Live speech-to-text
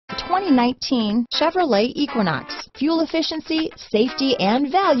2019 Chevrolet Equinox. Fuel efficiency, safety,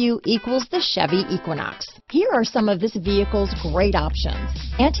 and value equals the Chevy Equinox. Here are some of this vehicle's great options: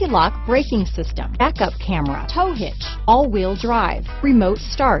 anti-lock braking system, backup camera, tow hitch, all-wheel drive, remote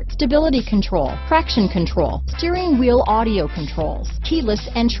start, stability control, traction control, steering wheel audio controls, keyless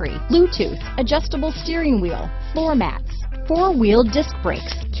entry, Bluetooth, adjustable steering wheel, floor mats, four-wheel disc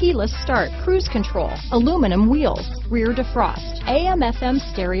brakes, keyless start, cruise control, aluminum wheels, rear defrost, AM/FM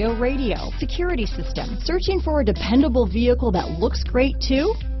stereo radio, security system. Searching for a dependable vehicle that looks great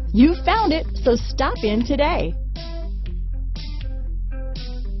too? You found it, so stop in today.